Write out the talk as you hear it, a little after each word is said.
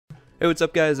Hey, what's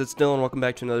up guys, it's Dylan, welcome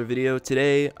back to another video.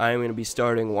 Today, I'm going to be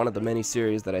starting one of the many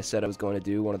series that I said I was going to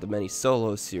do, one of the many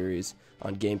solo series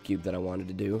on GameCube that I wanted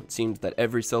to do. It seems that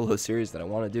every solo series that I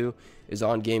want to do is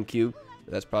on GameCube.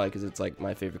 That's probably because it's like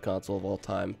my favorite console of all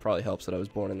time. Probably helps that I was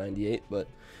born in '98, but...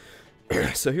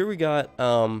 So here we got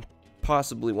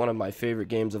possibly one of my favorite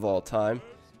games of all time.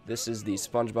 This is the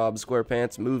Spongebob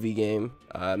Squarepants movie game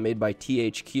made by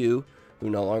THQ, who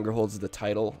no longer holds the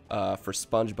title for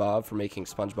SpongeBob for making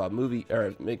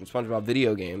SpongeBob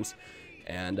video games,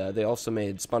 and they also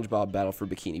made SpongeBob Battle for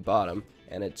Bikini Bottom,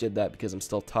 and it did that because I'm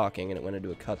still talking and it went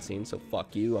into a cutscene. So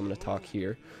fuck you, I'm gonna talk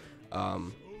here.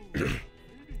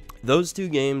 Those two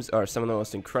games are some of the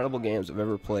most incredible games I've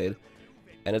ever played,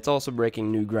 and it's also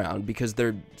breaking new ground because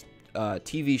they're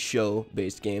TV show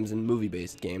based games and movie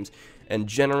based games. And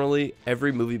generally,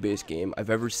 every movie-based game I've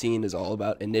ever seen is all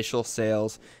about initial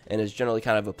sales, and is generally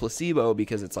kind of a placebo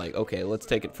because it's like, okay, let's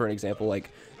take it for an example, like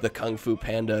the Kung Fu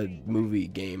Panda movie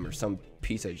game or some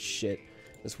piece of shit.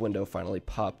 This window finally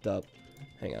popped up.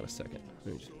 Hang on a second.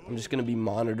 I'm just going to be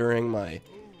monitoring my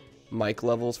mic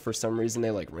levels. For some reason,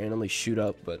 they like randomly shoot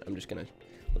up, but I'm just going to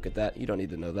look at that. You don't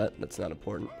need to know that. That's not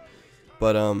important.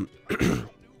 But,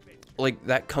 like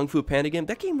that Kung Fu Panda game,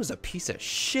 that game was a piece of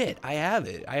shit. I have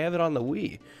it on the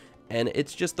Wii, and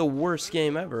it's just the worst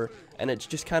game ever, and it's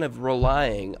just kind of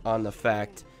relying on the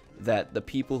fact that the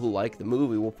people who like the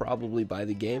movie will probably buy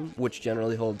the game, which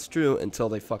generally holds true until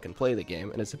they fucking play the game,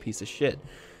 and it's a piece of shit.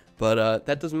 But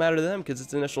that doesn't matter to them because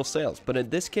it's initial sales. But in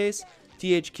this case,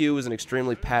 THQ was an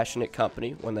extremely passionate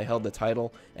company when they held the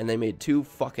title, and they made two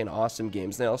fucking awesome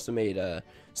games. They also made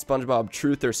SpongeBob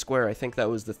Truth or Square. I think that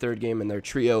was the third game in their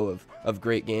trio of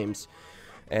great games.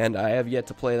 And I have yet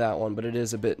to play that one, but it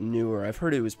is a bit newer. I've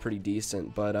heard it was pretty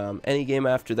decent, but any game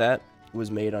after that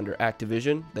was made under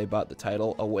Activision. They bought the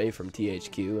title away from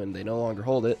THQ, and they no longer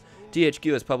hold it.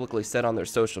 THQ has publicly said on their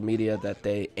social media that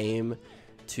they aim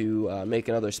to make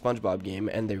another SpongeBob game,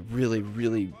 and they really,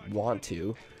 really want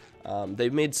to.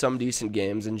 They've made some decent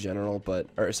games in general, but,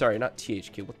 or sorry, not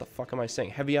THQ, what the fuck am I saying?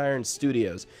 Heavy Iron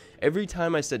Studios. Every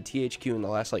time I said THQ in the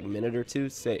last like minute or two,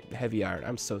 say Heavy Iron.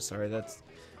 I'm so sorry,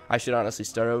 I should honestly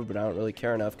start over, but I don't really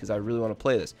care enough because I really want to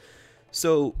play this.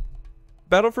 So,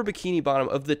 Battle for Bikini Bottom,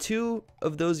 of the two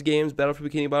of those games, Battle for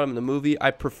Bikini Bottom and the movie,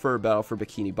 I prefer Battle for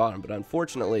Bikini Bottom, but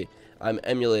unfortunately, I'm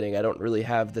emulating. I don't really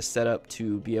have the setup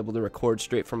to be able to record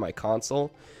straight from my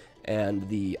console. And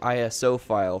the ISO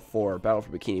file for Battle for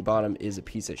Bikini Bottom is a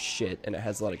piece of shit, and it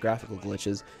has a lot of graphical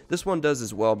glitches. This one does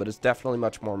as well, but it's definitely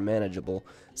much more manageable.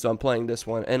 So I'm playing this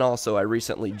one, and also I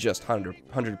recently just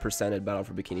 100%ed Battle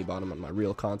for Bikini Bottom on my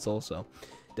real console, so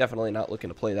definitely not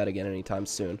looking to play that again anytime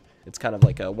soon. It's kind of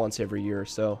like a once every year or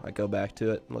so I go back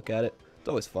to it and look at it. It's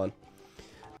always fun.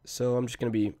 So I'm just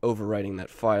going to be overwriting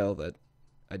that file that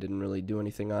I didn't really do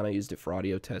anything on. I used it for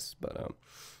audio tests, but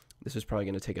this is probably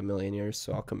going to take a million years,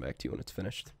 so I'll come back to you when it's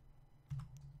finished.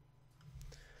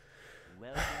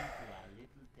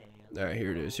 Alright,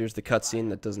 here it is. Here's the cutscene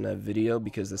that doesn't have video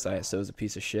because this ISO is a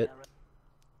piece of shit.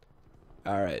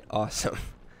 Alright, awesome.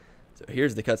 So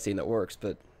here's the cutscene that works,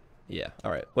 but yeah,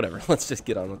 alright, whatever. Let's just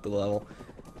get on with the level.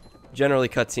 Generally,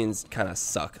 cutscenes kind of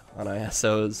suck on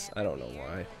ISOs. I don't know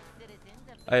why.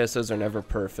 ISOs are never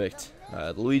perfect.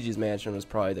 Luigi's Mansion was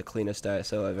probably the cleanest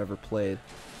ISO I've ever played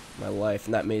my life,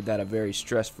 and that made that a very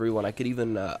stress-free one. I could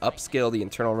even upscale the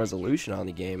internal resolution on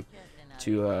the game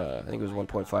to I think it was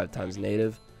 1.5 times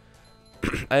native.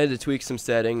 I had to tweak some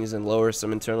settings and lower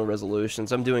some internal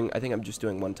resolutions. I think I'm just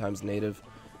doing 1 times native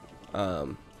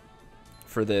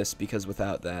for this, because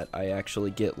without that I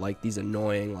actually get like these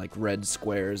annoying like red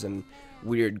squares and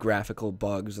weird graphical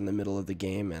bugs in the middle of the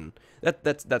game, and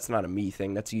that's not a me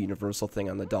thing, that's a universal thing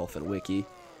on the Dolphin Wiki.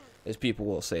 As people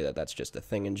will say that that's just a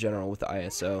thing in general with the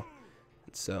ISO.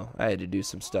 So I had to do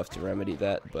some stuff to remedy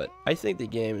that, but I think the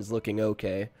game is looking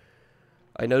okay.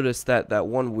 I noticed that that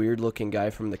one weird looking guy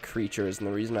from the Creatures, and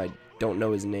the reason I don't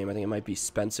know his name, I think it might be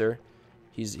Spencer.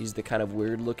 He's the kind of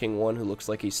weird looking one who looks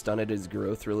like he stunted his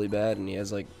growth really bad, and he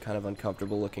has like kind of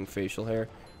uncomfortable looking facial hair.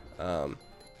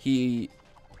 He,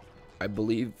 I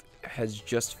believe, has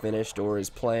just finished or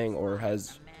is playing or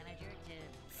has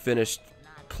finished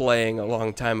playing a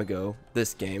long time ago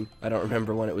this game. I don't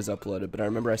remember when it was uploaded, but I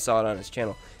remember I saw it on his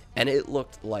channel, and it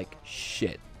looked like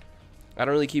shit. I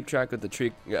don't really keep track of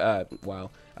the I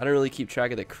don't really keep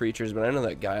track of the Creatures, but I know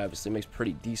that guy obviously makes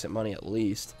pretty decent money at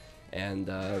least, and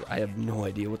I have no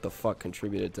idea what the fuck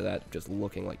contributed to that just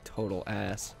looking like total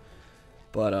ass.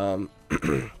 But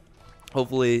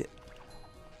hopefully,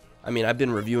 I mean, I've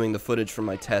been reviewing the footage from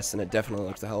my tests, and it definitely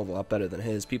looks a hell of a lot better than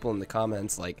his. People in the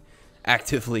comments like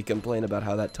actively complain about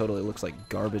how that totally looks like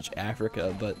garbage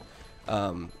Africa, but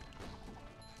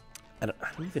don't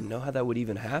even know how that would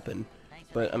even happen.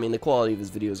 But I mean, the quality of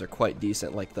his videos are quite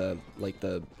decent, like the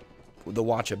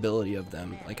watchability of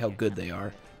them, like how good they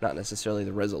are, not necessarily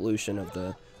the resolution of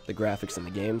the graphics in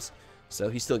the games. So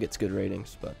he still gets good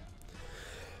ratings, but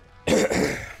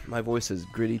my voice is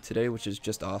gritty today, which is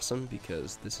just awesome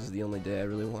because this is the only day I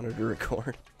really wanted to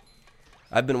record.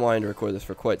 I've been wanting to record this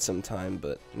for quite some time,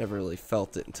 but never really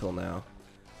felt it until now.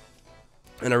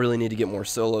 And I really need to get more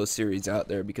solo series out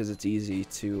there because it's easy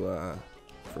to,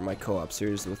 for my co-op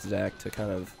series with Zach to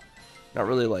kind of, not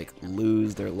really like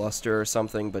lose their luster or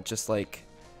something, but just like,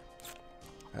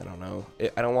 I don't know.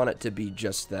 I don't want it to be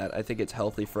just that. I think it's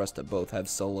healthy for us to both have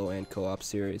solo and co-op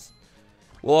series.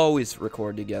 We'll always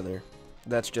record together.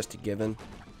 That's just a given.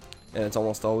 And it's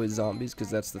almost always zombies because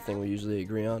that's the thing we usually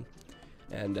agree on.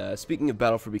 And speaking of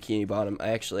Battle for Bikini Bottom, I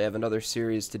actually have another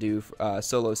series to do,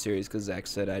 solo series, because Zach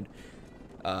said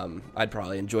I'd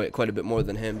probably enjoy it quite a bit more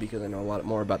than him because I know a lot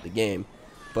more about the game.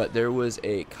 But there was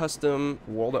a custom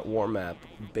World at War map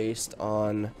based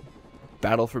on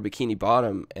Battle for Bikini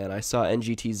Bottom, and I saw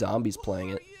NGT Zombies playing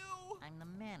it.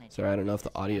 Sorry, I don't know if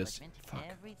the audio...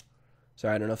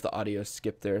 Sorry, I don't know if the audio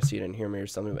skipped there so you didn't hear me or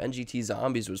something. But NGT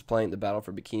Zombies was playing the Battle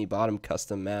for Bikini Bottom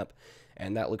custom map,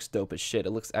 and that looks dope as shit.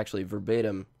 It looks actually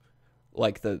verbatim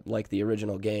like the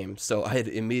original game, so I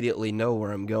immediately know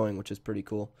where I'm going, which is pretty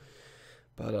cool.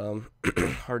 But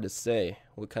hard to say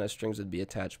what kind of strings would be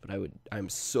attached, but I'm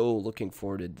so looking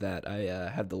forward to that. I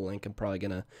have the link. I'm probably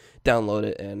gonna download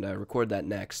it and record that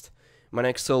next. My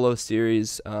next solo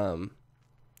series,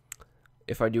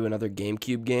 if I do another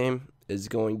GameCube game, is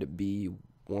going to be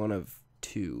one of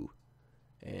two,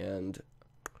 and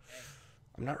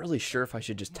I'm not really sure if I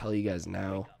should just tell you guys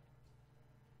now.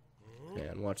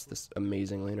 And watch this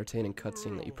amazingly entertaining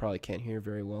cutscene that you probably can't hear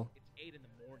very well. It's 8 in the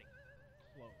morning.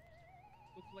 Close.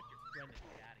 Looks like your friend is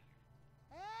out of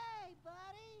here. Hey,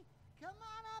 buddy! Come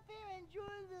on up here and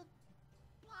join the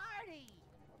party!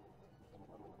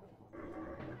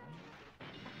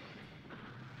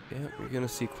 Yeah, we're gonna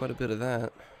see quite a bit of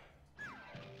that.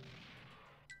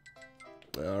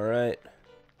 Alright.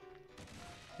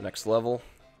 Next level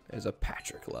is a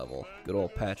Patrick level. Good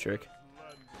old Patrick.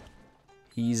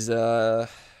 He's, from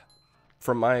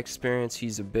my experience,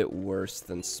 he's a bit worse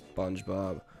than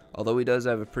Spongebob. Although he does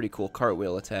have a pretty cool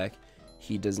cartwheel attack,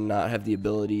 he does not have the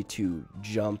ability to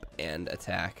jump and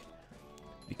attack.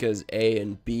 Because A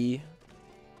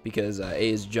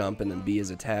is jump and then B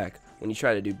is attack. When you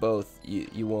try to do both,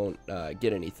 you won't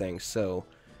get anything. So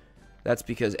that's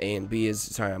because A and B is,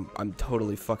 sorry, I'm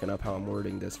totally fucking up how I'm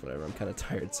wording this, whatever, I'm kind of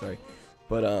tired, sorry.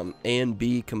 But A and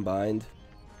B combined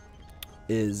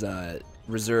is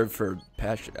reserved for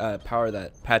power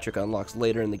that Patrick unlocks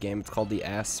later in the game. It's called the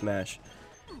Ass Smash,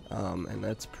 and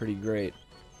that's pretty great,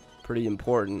 pretty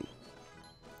important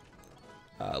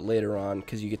later on,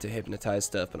 because you get to hypnotize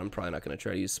stuff, but I'm probably not going to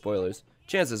try to use spoilers.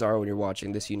 Chances are when you're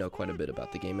watching this you know quite a bit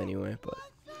about the game anyway, but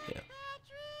yeah.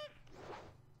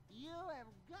 You have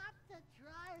got to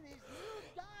try this new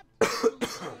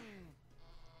dot.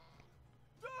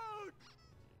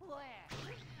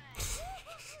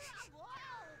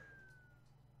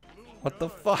 What the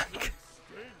fuck?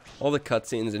 All the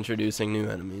cutscenes introducing new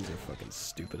enemies are fucking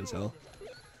stupid as hell.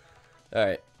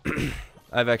 Alright.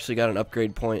 I've actually got an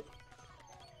upgrade point,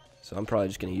 so I'm probably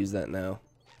just gonna use that now.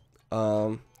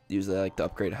 Usually I like to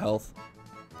upgrade health.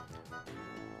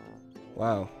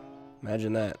 Wow.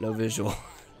 Imagine that. No visual.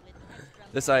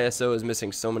 This ISO is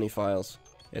missing so many files.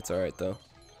 It's alright though.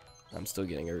 I'm still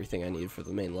getting everything I need for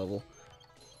the main level.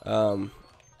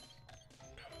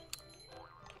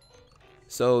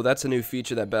 So that's a new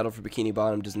feature that Battle for Bikini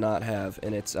Bottom does not have,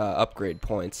 and it's upgrade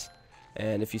points.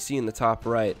 And if you see in the top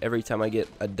right, every time I get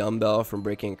a dumbbell from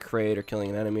breaking a crate or killing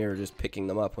an enemy or just picking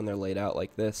them up when they're laid out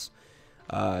like this,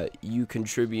 you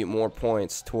contribute more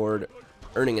points toward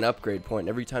earning an upgrade point.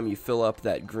 Every time you fill up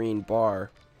that green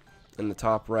bar in the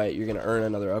top right, you're going to earn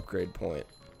another upgrade point.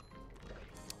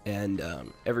 And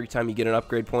every time you get an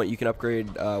upgrade point, you can upgrade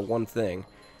one thing,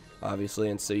 obviously.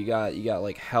 And so you got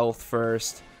like health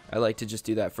first. I like to just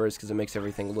do that first because it makes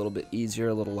everything a little bit easier,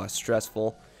 a little less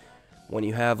stressful. When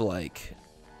you have like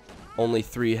only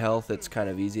 3 health, it's kind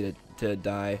of easy to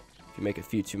die if you make a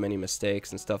few too many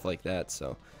mistakes and stuff like that.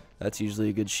 So that's usually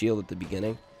a good shield at the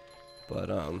beginning. But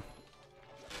sorry.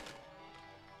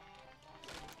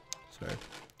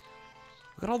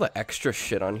 Look at all the extra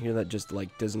shit on here that just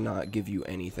like does not give you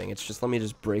anything. It's just, let me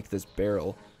just break this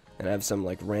barrel and have some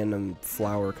like random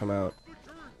flower come out.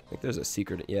 I think there's a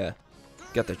secret. Yeah.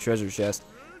 Got the treasure chest.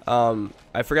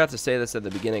 I forgot to say this at the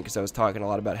beginning because I was talking a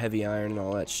lot about heavy iron and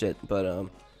all that shit, but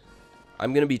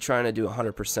I'm gonna be trying to do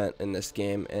 100% in this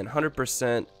game, and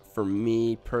 100% for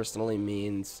me personally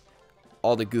means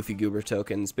all the Goofy Goober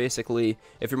tokens. Basically,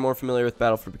 if you're more familiar with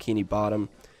Battle for Bikini Bottom,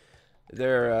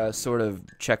 their sort of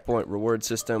checkpoint reward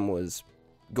system was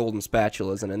golden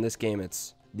spatulas, and in this game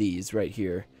it's these right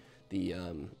here, the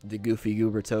Goofy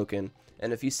Goober token.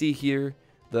 And if you see here,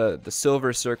 the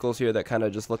silver circles here that kind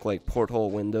of just look like porthole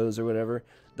windows or whatever,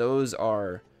 those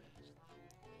are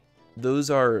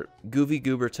Goofy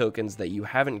Goober tokens that you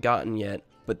haven't gotten yet,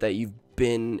 but that you've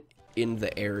been in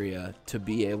the area to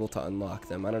be able to unlock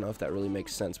them. I don't know if that really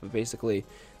makes sense, but basically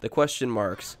the question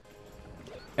marks,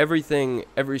 every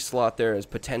slot there is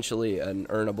potentially an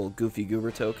earnable Goofy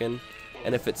Goober token,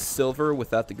 and if it's silver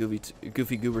without the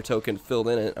Goofy Goober token filled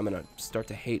in it, I'm gonna start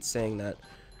to hate saying that,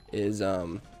 is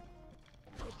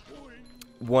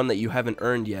one that you haven't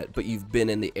earned yet, but you've been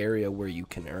in the area where you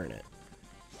can earn it,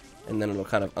 and then it'll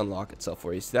kind of unlock itself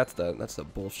for you. See, that's the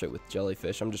bullshit with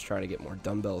jellyfish. I'm just trying to get more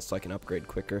dumbbells so I can upgrade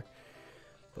quicker.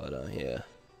 But yeah,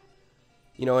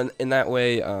 you know, in that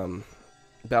way,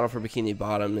 Battle for Bikini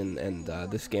Bottom and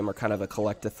this game are kind of a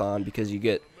collect-a-thon, because you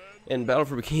get, in Battle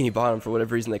for Bikini Bottom, for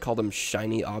whatever reason, they call them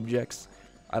shiny objects.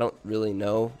 I don't really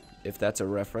know if that's a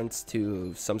reference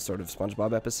to some sort of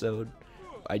Spongebob episode.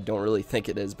 I don't really think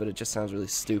it is, but it just sounds really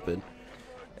stupid.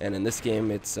 And in this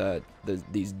game, it's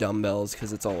these dumbbells,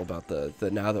 because it's all about the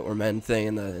now that we're men thing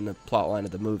in the plot line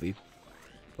of the movie.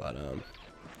 But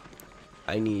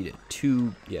I need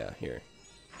 2. Yeah, here.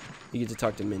 You get to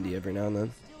talk to Mindy every now and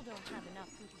then.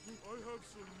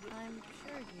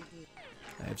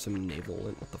 I have some naval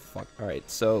lint. What the fuck? Alright,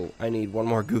 so I need 1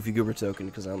 more Goofy Goober token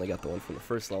because I only got the one from the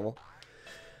first level.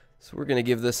 So we're going to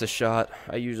give this a shot.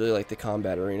 I usually like the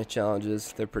combat arena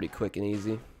challenges. They're pretty quick and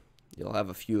easy. You'll have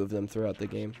a few of them throughout the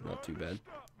game. Not too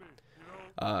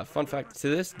bad. Fun fact, to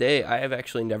this day, I have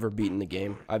actually never beaten the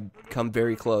game. I've come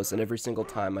very close, and every single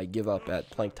time I give up at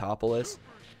Planktopolis.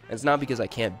 And it's not because I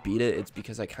can't beat it, it's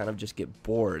because I kind of just get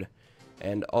bored.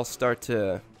 And you'll start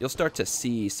to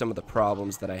see some of the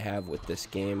problems that I have with this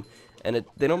game. And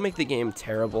they don't make the game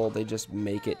terrible, they just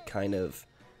make it kind of...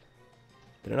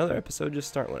 Did another episode just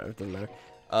start? Whatever, it doesn't matter.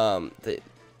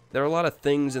 There are a lot of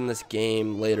things in this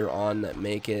game later on that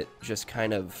make it just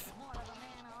kind of,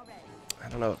 I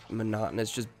don't know,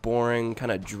 monotonous, just boring,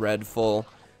 kind of dreadful.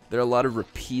 There are a lot of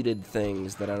repeated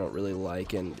things that I don't really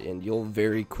like, and you'll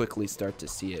very quickly start to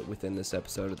see it within this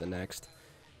episode or the next.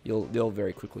 You'll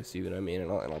very quickly see what I mean,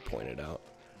 and I'll point it out.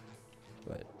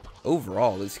 But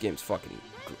overall, this game's fucking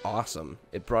awesome.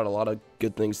 It brought a lot of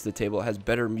good things to the table. It has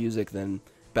better music than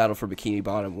Battle for Bikini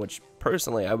Bottom, which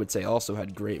personally I would say also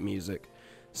had great music.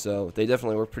 So they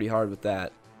definitely work pretty hard with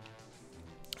that.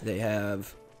 They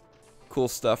have cool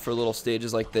stuff for little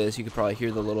stages like this. You could probably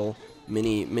hear the little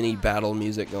mini battle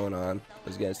music going on.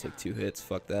 Those guys take 2 hits.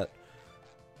 Fuck that.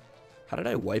 How did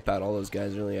I wipe out all those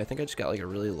guys earlier? I think I just got like a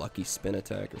really lucky spin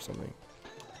attack or something.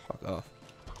 Fuck off.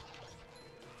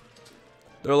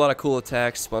 There are a lot of cool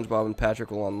attacks SpongeBob and Patrick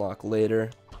will unlock later,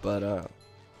 but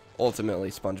ultimately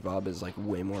SpongeBob is like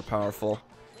way more powerful.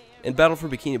 In Battle for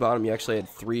Bikini Bottom, you actually had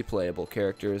 3 playable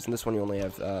characters. In this one, you only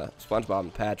have SpongeBob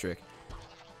and Patrick.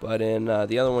 But in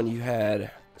the other one, you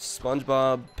had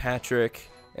SpongeBob, Patrick,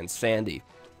 and Sandy.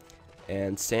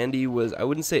 And Sandy was, I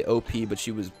wouldn't say OP, but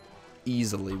she was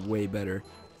easily way better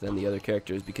than the other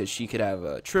characters because she could have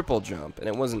a triple jump. And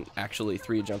it wasn't actually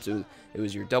 3 jumps. It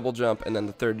was your double jump, and then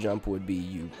the 3rd jump would be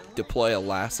you deploy a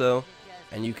lasso,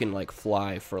 and you can like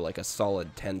fly for like a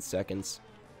solid 10 seconds.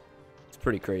 It's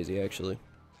pretty crazy, actually.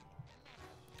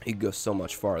 You go so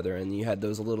much farther, and you had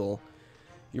those little...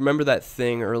 You remember that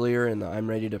thing earlier in the I'm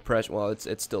Ready to Press? Well,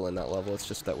 it's still in that level. It's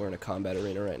just that we're in a combat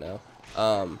arena right now.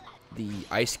 The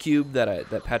ice cube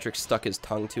that Patrick stuck his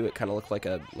tongue to, it kind of looked like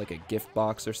a gift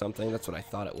box or something. That's what I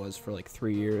thought it was for like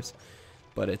 3 years.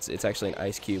 But it's actually an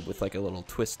ice cube with like a little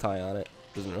twist tie on it.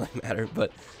 Doesn't really matter,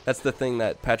 but that's the thing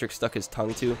that Patrick stuck his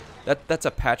tongue to. That's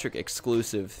a Patrick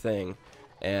exclusive thing,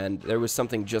 and there was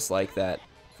something just like that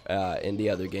in the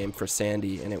other game for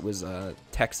Sandy, and it was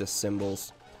Texas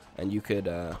symbols, and you could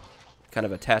kind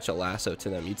of attach a lasso to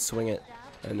them. You'd swing it,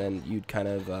 and then you'd kind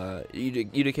of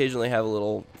you'd occasionally have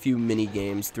a few mini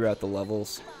games throughout the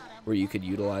levels where you could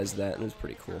utilize that, and it was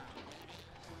pretty cool.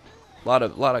 A lot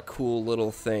of cool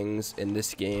little things in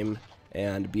this game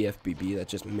and BFBB that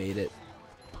just made it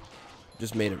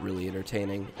really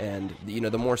entertaining. And you know,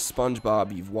 the more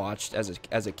SpongeBob you've watched as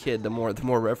a kid, the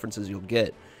more references you'll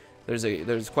get.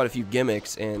 There's quite a few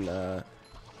gimmicks in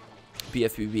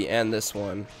BFBB and this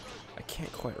one. I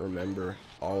can't quite remember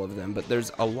all of them, but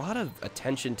there's a lot of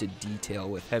attention to detail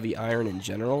with Heavy Iron in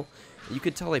general. You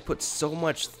could tell they put so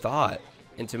much thought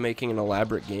into making an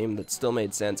elaborate game that still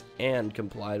made sense and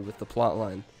complied with the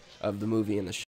plotline of the movie and the show.